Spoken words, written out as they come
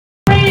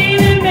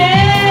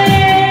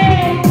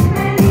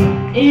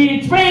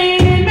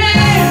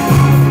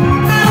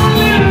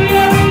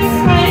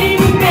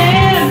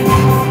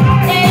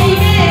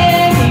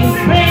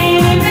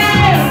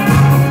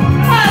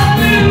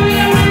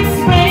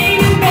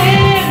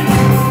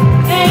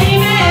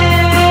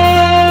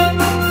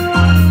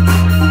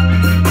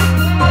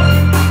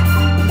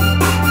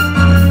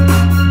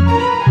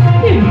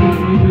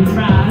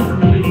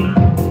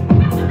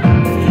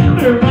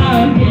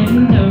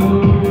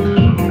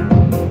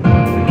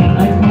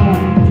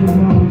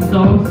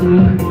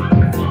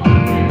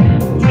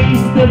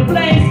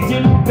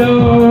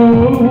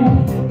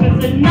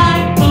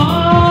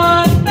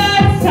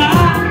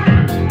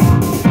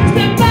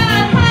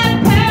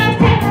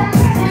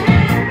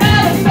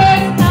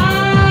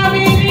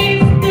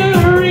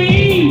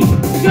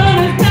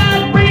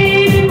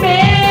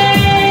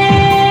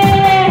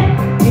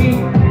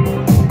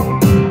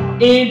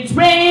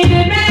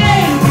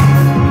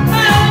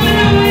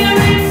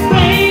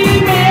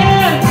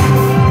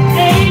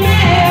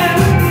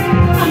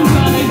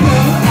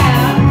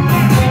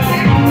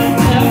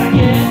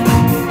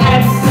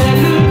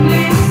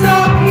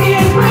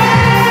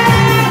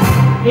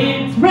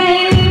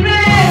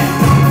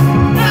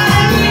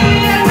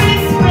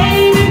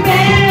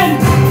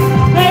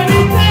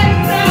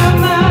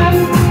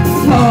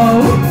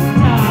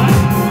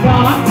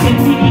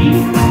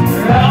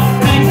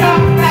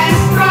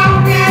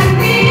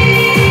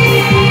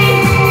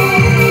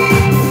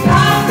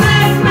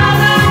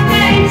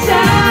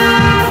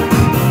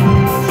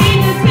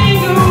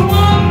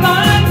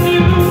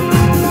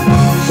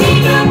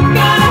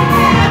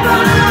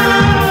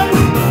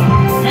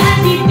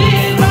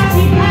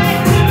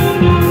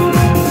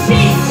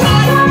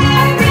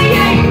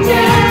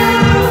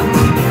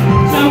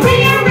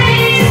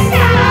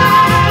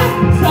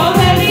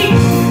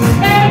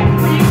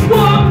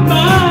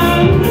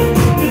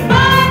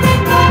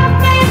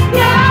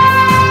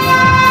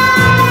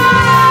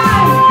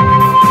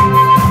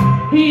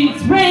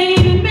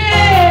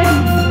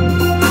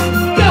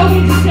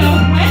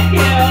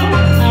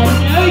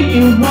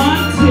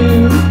want to.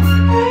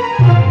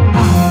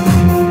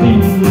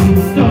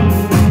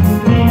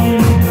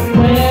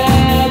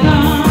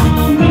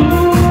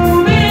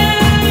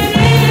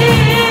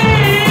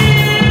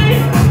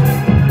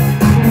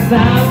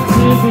 About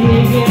to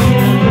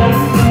begin,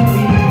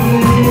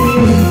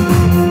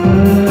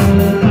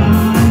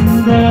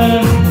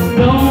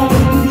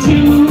 don't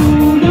you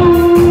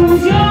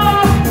lose your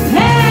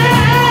head.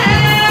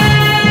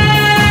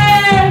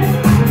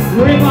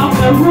 Rip off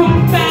the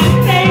roof and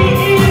say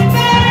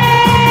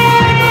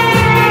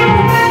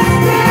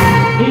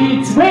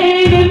it's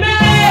raining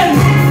men.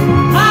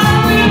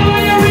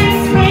 Hallelujah,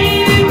 it's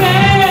raining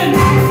men.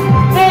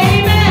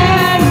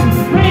 Amen.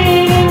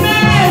 Raining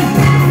men.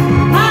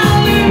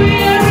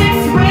 Hallelujah,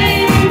 it's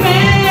raining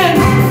men.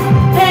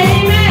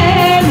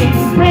 Amen.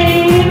 It's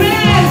raining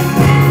men.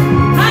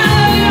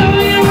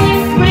 Hallelujah,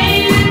 it's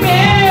raining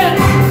men.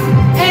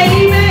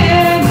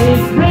 Amen.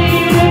 It's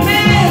raining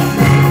men.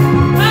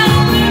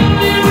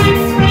 Hallelujah,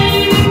 it's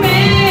raining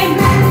men.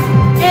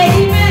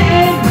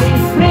 Amen.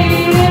 It's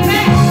raining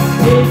men.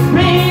 It's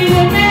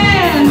raining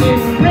men.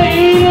 It's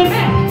raining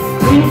men.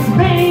 It's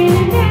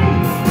raining men.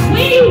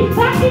 We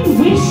fucking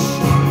wish.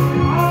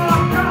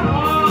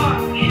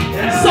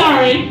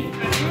 Sorry.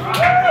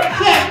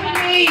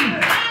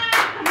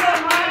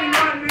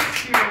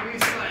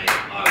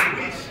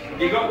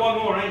 You got one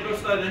more, ain't you?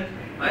 Stay there.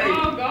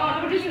 Oh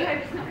God, what did you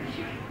have?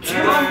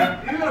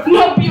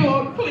 Not pure,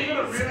 please.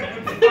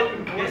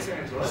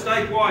 Stay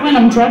quiet. When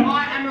I'm drunk. I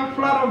am a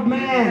flood of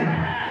man.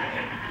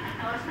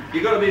 You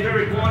got to be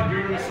very quiet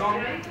during the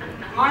song.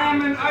 I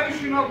am an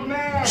ocean of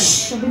man.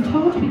 Shh, I've been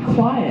told to be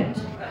quiet.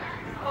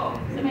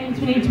 That means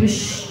we need to be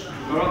shh.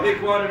 All right, be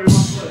quiet,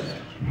 everyone, please.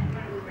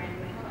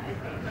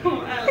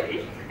 Oh,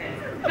 Ellie.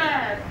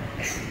 Bad.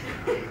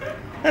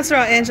 That's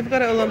right, Angie, I've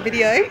got it all on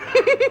video.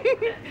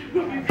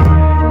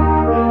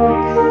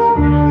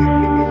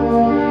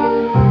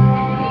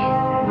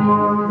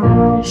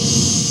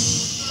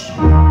 Shh.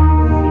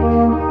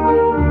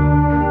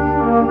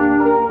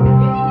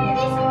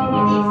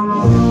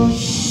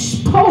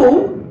 Paul?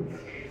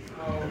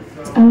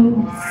 Oh,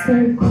 so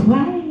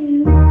quiet.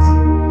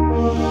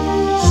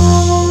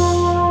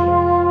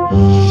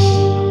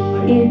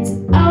 It's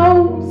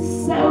oh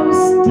so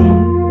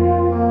still.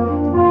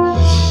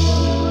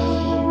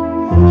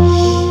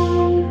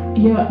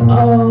 You're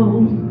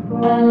all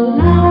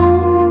alone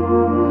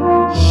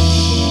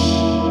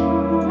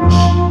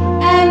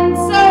and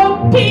so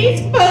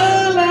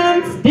peaceful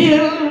and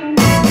still.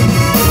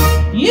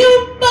 You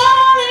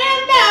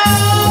falling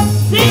down,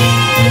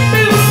 zip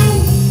through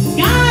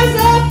skies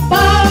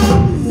above,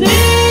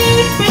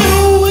 zip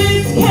through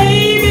it's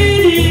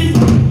caving in.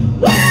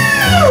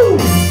 Woo!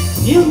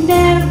 You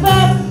never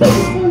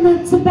been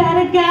not so bad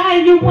a guy.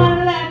 You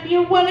wanna laugh, you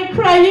wanna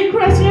cry, you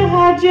cross your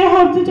heart, you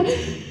hope to.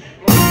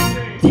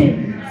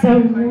 So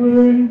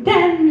we're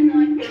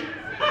done.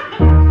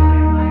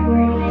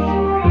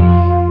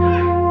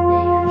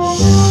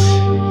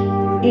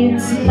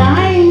 It's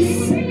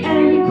nice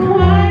and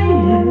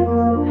quiet,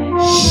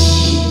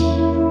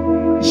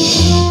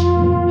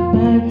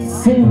 but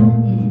soon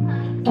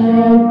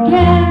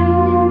again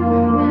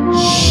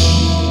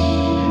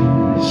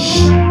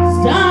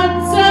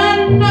starts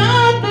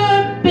another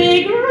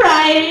big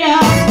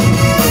riot.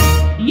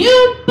 You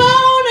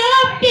born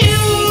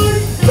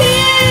abused,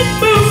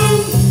 boom.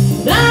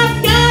 I've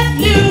got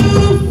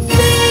loose,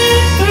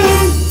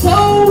 boom. So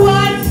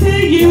what's the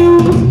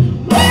use?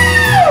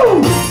 Woo!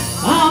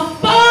 I'm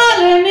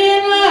falling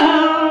in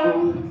love.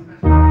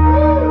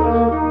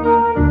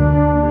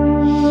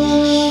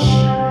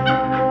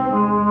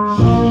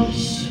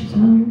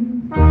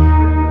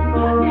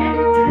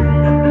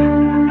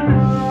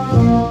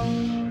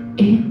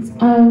 It's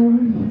oh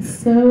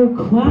so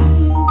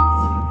quiet.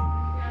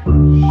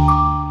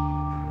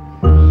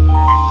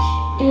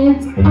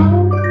 It's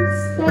oh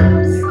so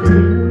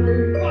still.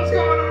 What's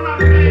going on up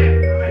there?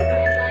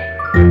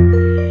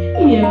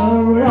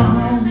 You're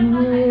all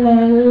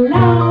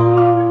alone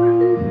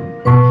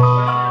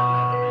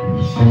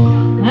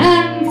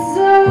and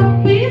so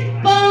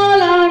peaceful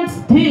and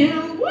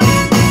still.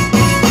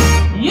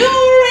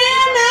 You're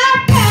in a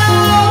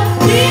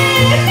house,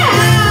 in a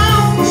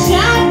house,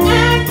 shout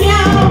and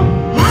yell.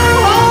 Ho,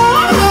 ho,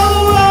 ho,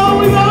 ho,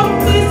 we rock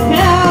this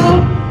town.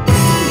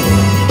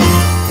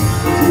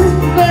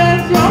 But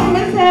you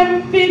almost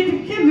haven't been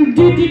together.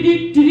 Do.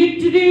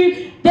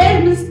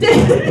 There's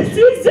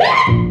mistakes.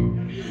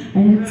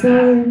 And it's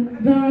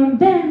over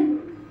then.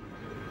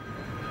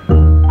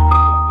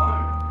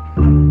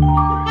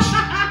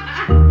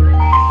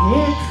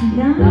 It's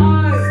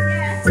not.